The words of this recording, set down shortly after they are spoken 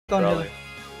Go on Brawler.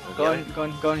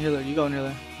 healer. Go on healer. You go on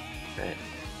healer. Right.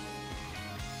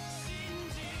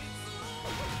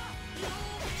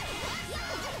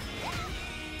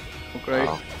 Great.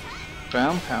 Wow.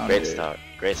 Ground pound. Great start.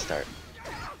 Great start.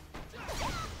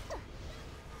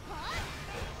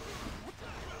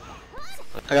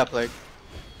 I got plague.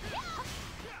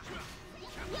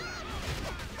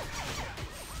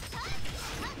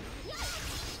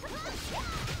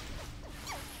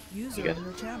 User good? in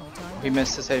your channel time. He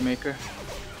missed his haymaker.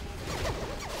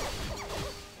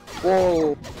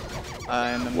 Whoa!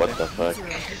 And I'm What dead. the fuck? User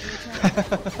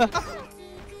entered your channel.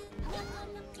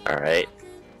 Alright.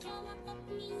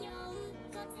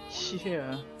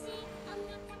 Yeah.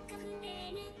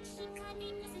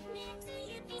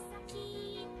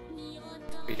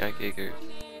 We got Giger.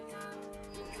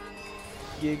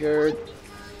 Giger.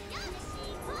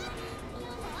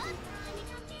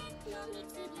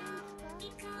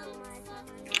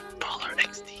 Brawler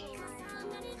XD.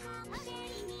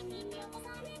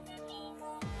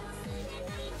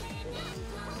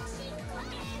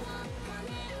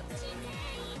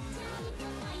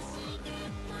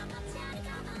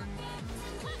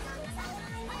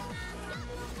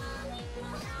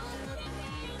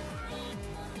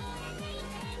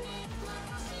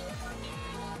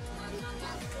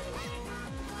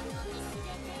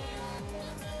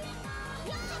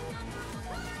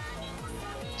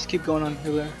 Just keep going on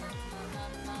healer.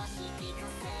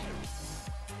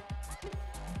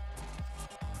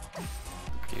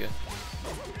 Giga.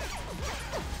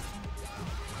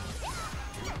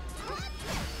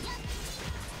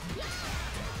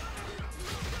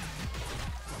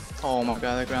 Oh my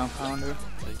god, that ground pounder.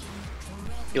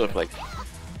 You look like.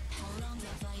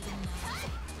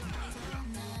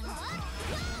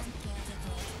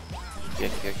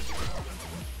 Giga.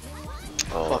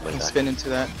 Oh my Fucking god. spin into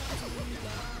that.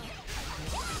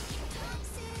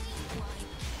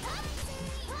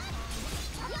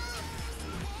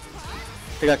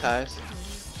 They got Kai's.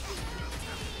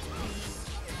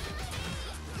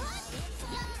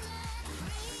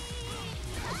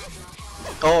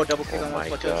 Oh, double kick Oh on my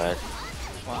those god.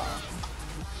 Wow.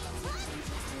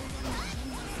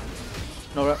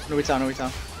 No return, no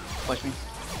return. Watch me.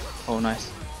 Oh,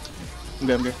 nice. I'm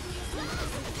good, I'm good.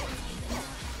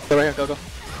 Go right here, go, go.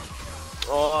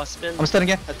 Oh, spin. I'm stunned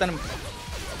again, I stunned him.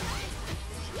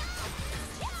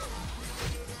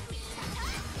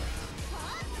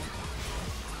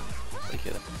 Like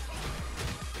it.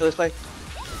 Kill this play.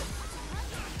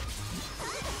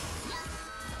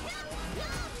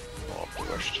 Oh,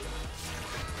 the worst.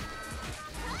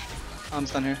 I'm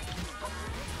stunned here.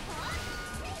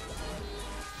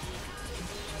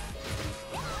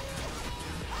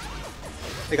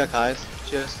 They got Kai's.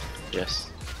 Just. Yes.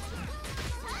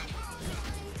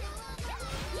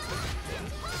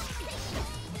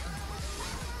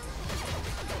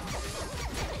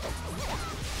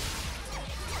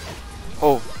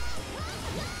 Oh!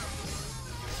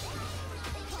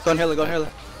 Go on healer, go on healer.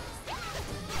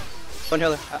 Go on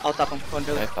healer, I'll stop him. Go on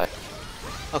healer. High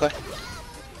five. Okay.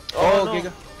 Oh, Oh, no.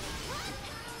 Giga.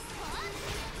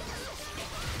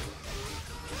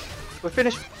 We're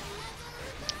finished.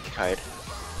 Tied.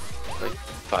 Like,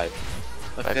 5.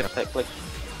 Five, Good. five. Type click.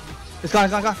 It's gone,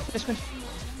 it's gone, it's gone. Finish, finish.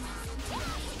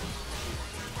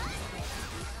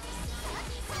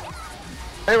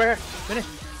 Right here. Finish.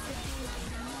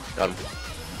 Done.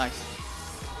 Nice.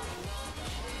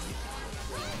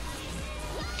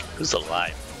 Who's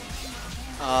alive?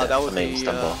 That was main the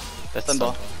stun ball. that's stun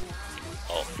ball.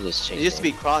 Oh, He just It changed used to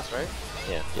be cross, right?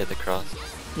 Yeah. Yeah, the cross.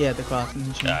 Yeah, the cross.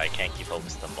 I can't keep up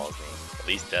with Stunball's name. At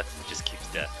least Death just keeps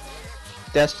Death.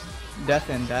 Death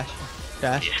and dash.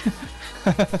 Dash.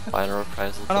 Yeah. Final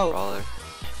reprisal for Oh, no. Brawler.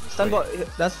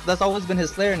 Stunball. That's always been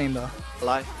his Slayer name though.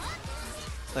 Alive.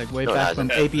 Like way No, it back from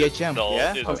hasn't. ABHM. No,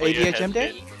 Yeah. his From Slayer has ABHM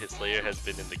day. been- His Slayer has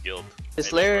been in the guild. His I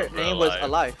Slayer remember name was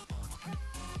Alive.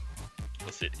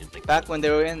 Was it in the Back when they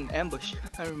were in ambush.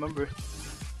 I remember.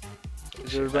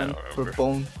 They were I run don't for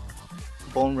remember.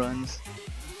 bone runs.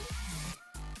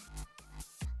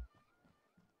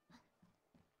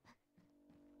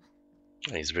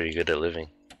 He's very good at living.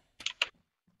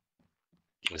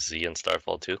 Is he in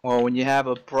Starfall too? Well, when you have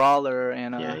a brawler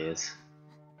and Yeah, he is.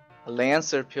 a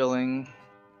lancer pilling,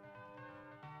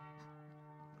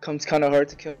 comes kind of hard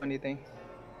to kill anything,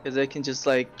 because they can just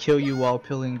like kill you while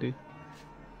pilling, dude.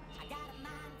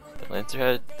 The Lancer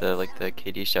had the the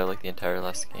KD shot like the entire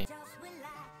last game.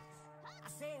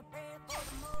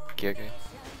 Giga.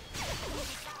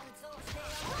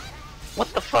 What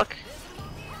the fuck?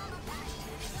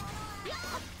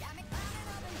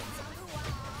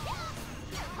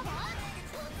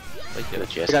 Like The it.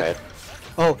 GS I got- guy.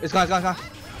 Oh, it's gone, it's gone, it's gone.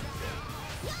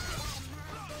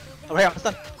 Oh, right, I'm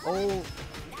stunned. Oh.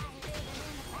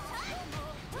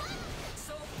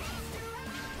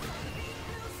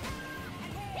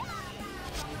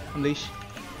 Unleash.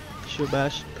 Shield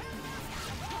bash.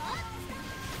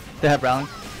 They have rallying.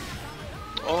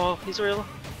 Oh, he's real.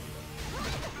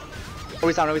 Oh,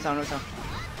 he's down, oh, he's down, oh, he's down.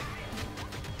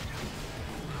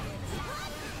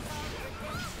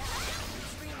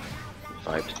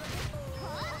 Vibed.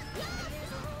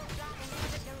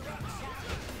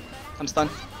 I'm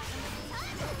stunned.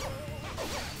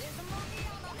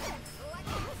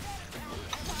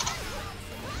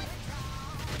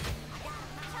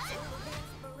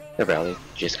 The rally.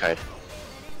 Just kite.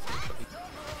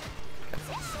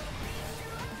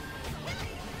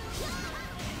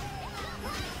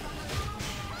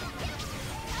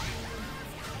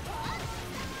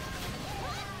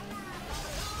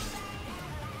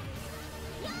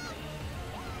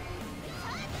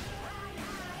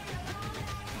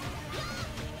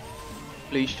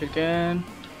 Leash again.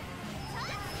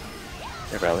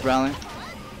 The rally. Rallying.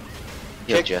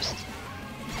 Yeah, Kick. just.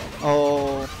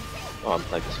 Oh. Oh, I'm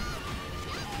plugged.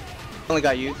 Only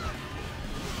got you.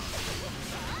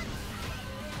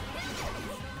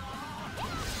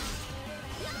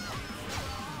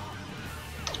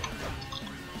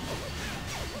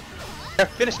 There,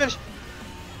 finish, finish.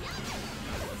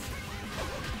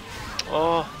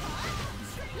 Oh.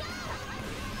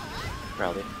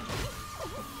 Rally.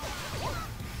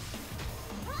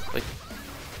 Like,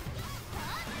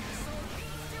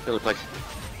 Really plugged.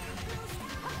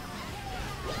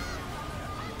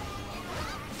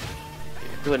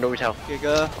 Do it, no retell.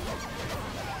 Giga.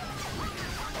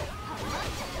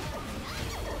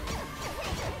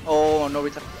 Oh, no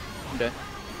return. I'm dead.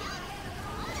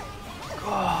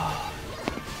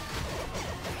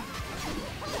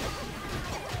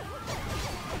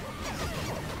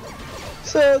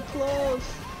 So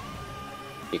close.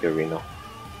 Giga Reno.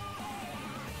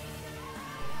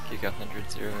 Giga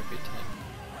 100 0 every time.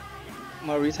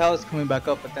 My retail is coming back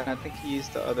up, but then I think he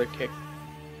used the other kick.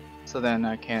 So then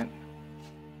I can't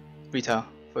retail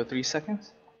for 3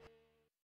 seconds.